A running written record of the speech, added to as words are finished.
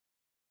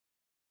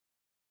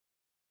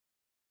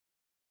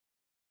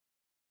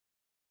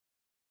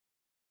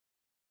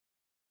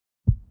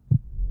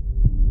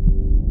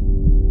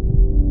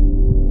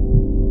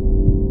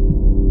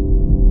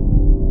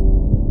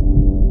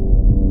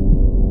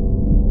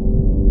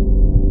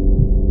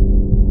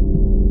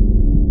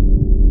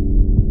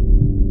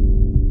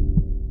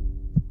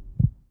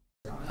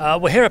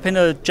We're here up in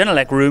a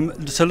Genelec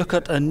room to look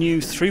at a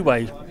new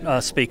three-way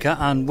speaker,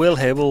 and Will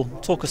here will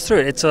talk us through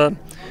it.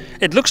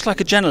 It looks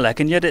like a Genelec,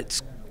 and yet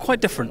it's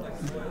quite different.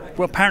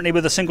 Well, apparently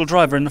with a single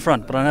driver in the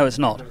front, but I know it's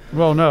not.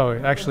 Well, no,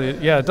 actually,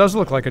 yeah, it does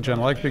look like a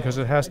Genelec because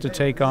it has to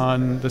take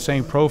on the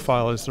same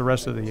profile as the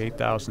rest of the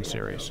 8000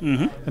 series.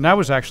 Mm-hmm. And that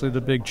was actually the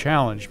big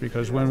challenge,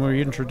 because when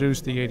we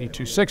introduced the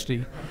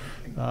 8260,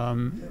 a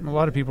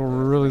lot of people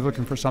were really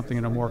looking for something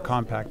in a more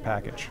compact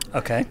package.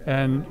 Okay.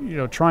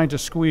 And trying to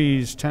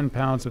squeeze 10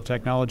 pounds of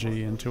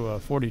technology into a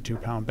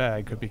 42-pound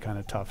bag could be kind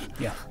of tough.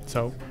 Yeah.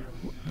 So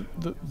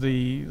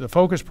the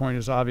focus point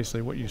is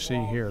obviously what you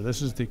see here.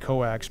 This is the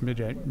coax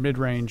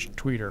mid-range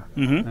tweeter,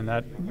 mm-hmm. and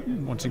that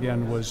once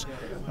again was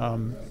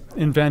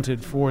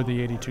invented for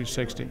the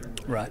 8260.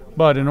 Right.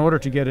 But in order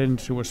to get it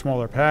into a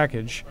smaller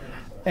package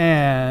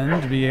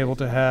and to be able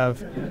to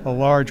have a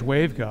large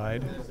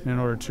waveguide in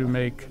order to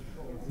make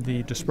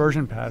the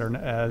dispersion pattern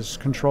as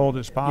controlled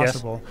as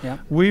possible, yes. Yeah.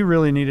 we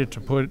really needed to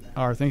put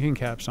our thinking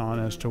caps on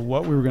as to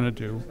what we were going to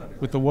do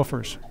with the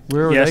woofers.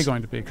 Where are yes. they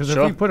going to be? Because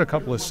sure. if we put a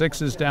couple of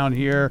sixes down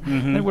here,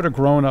 mm-hmm. they would have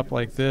grown up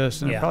like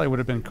this, and yeah. it probably would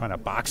have been kind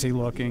of boxy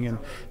looking, and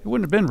it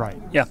wouldn't have been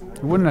right. Yeah.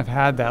 It wouldn't have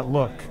had that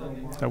look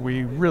that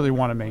we really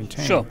want to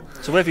maintain. Sure.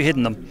 So where have you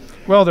hidden them?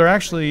 Well,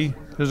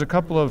 there's a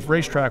couple of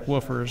racetrack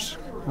woofers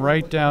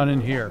right down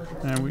in here,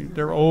 and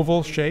they're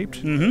oval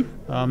shaped.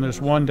 Mm-hmm. There's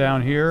one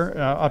down here,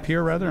 up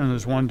here rather, and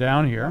there's one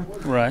down here.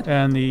 Right.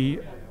 And the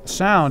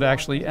sound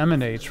actually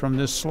emanates from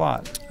this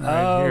slot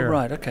right here.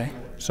 Right, okay.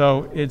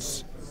 So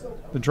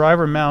the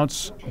driver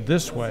mounts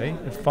this way,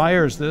 it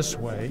fires this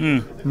way.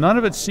 Mm. None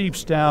of it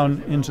seeps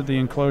down into the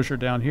enclosure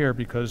down here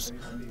because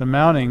the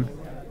mounting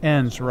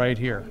ends right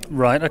here.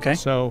 Right, okay.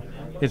 So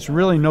it's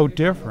really no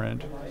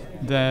different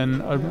than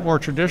a more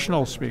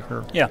traditional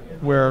speaker, yeah.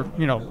 where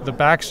the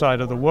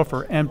backside of the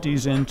woofer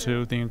empties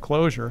into the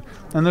enclosure,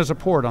 and there's a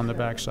port on the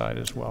backside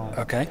as well.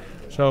 Okay.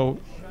 So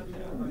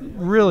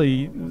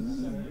really,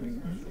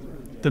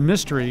 the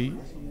mystery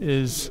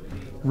is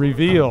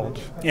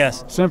revealed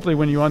yes. simply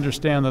when you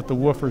understand that the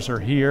woofers are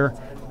here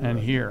and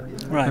here.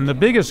 Right. And the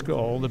biggest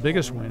goal, the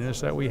biggest win,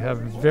 is that we have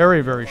very,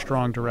 very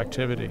strong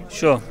directivity.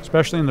 Sure.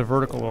 Especially in the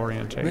vertical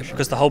orientation.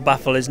 Because the whole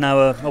baffle is now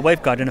a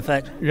waveguide in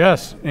effect.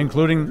 Yes,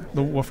 including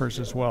the woofers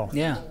as well.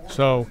 Yeah.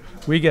 So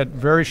we get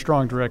very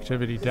strong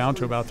directivity down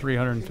to about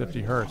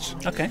 350 hertz.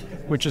 Okay.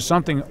 Which is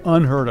something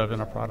unheard of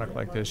in a product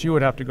like this. You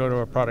would have to go to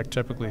a product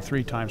typically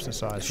 3 times the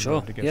size sure. in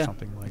order to get yeah.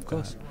 something like of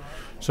course. that.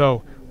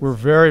 So we're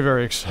very,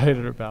 very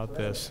excited about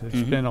this. It's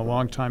mm-hmm. been a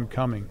long time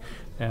coming,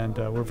 and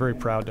we're very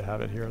proud to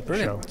have it here at the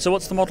show. So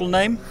what's the model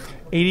name?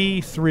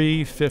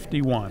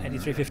 8351.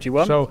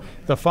 8351. So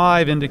the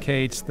 5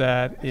 indicates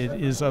that it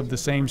is of the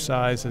same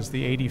size as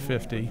the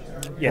 8050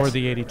 yes. or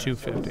the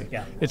 8250.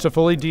 Yeah. It's a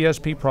fully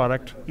DSP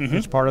product. Mm-hmm.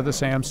 It's part of the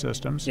SAM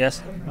systems.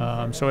 Yes.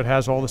 So it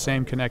has all the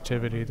same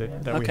connectivity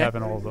that okay. we have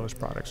in all of those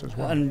products as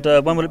well. And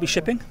when will it be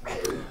shipping?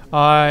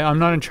 I'm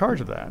not in charge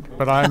of that,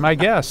 but my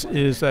guess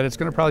is that it's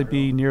going to probably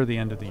be near the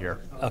end of the year.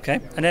 Okay.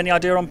 And any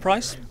idea on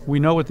price? We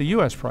know what the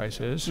U.S.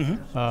 price is.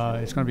 Mm-hmm.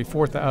 It's going to be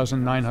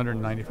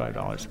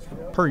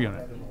 $4,995 per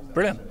unit.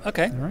 Brilliant.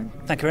 Okay. All right.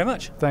 Thank you very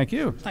much. Thank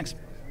you. Thanks.